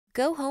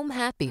Go home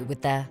happy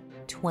with the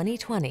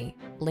 2020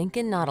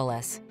 Lincoln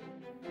Nautilus.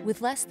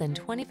 With less than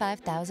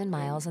 25,000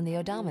 miles on the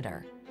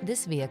odometer,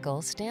 this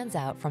vehicle stands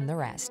out from the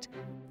rest.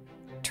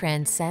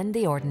 Transcend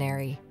the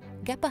ordinary.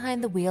 Get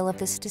behind the wheel of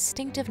this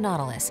distinctive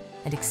Nautilus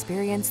and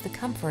experience the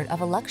comfort of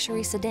a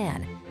luxury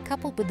sedan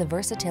coupled with the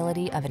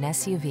versatility of an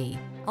SUV,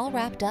 all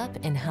wrapped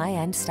up in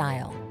high-end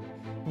style.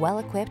 Well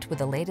equipped with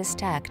the latest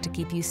tech to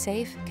keep you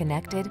safe,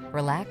 connected,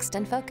 relaxed,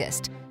 and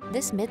focused,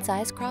 this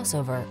midsize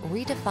crossover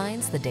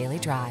redefines the daily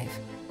drive.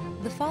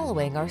 The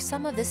following are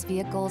some of this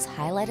vehicle's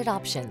highlighted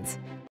options: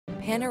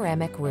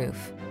 panoramic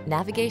roof,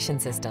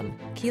 navigation system,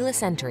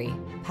 keyless entry,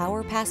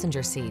 power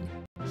passenger seat,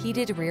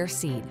 heated rear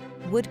seat,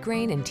 wood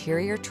grain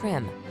interior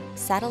trim,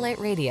 satellite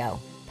radio,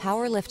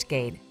 power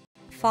liftgate,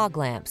 fog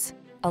lamps,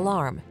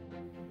 alarm.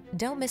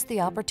 Don't miss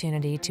the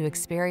opportunity to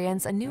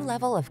experience a new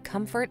level of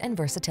comfort and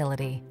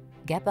versatility.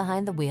 Get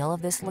behind the wheel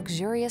of this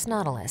luxurious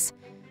Nautilus.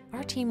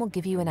 Our team will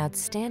give you an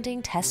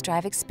outstanding test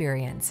drive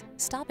experience.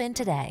 Stop in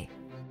today.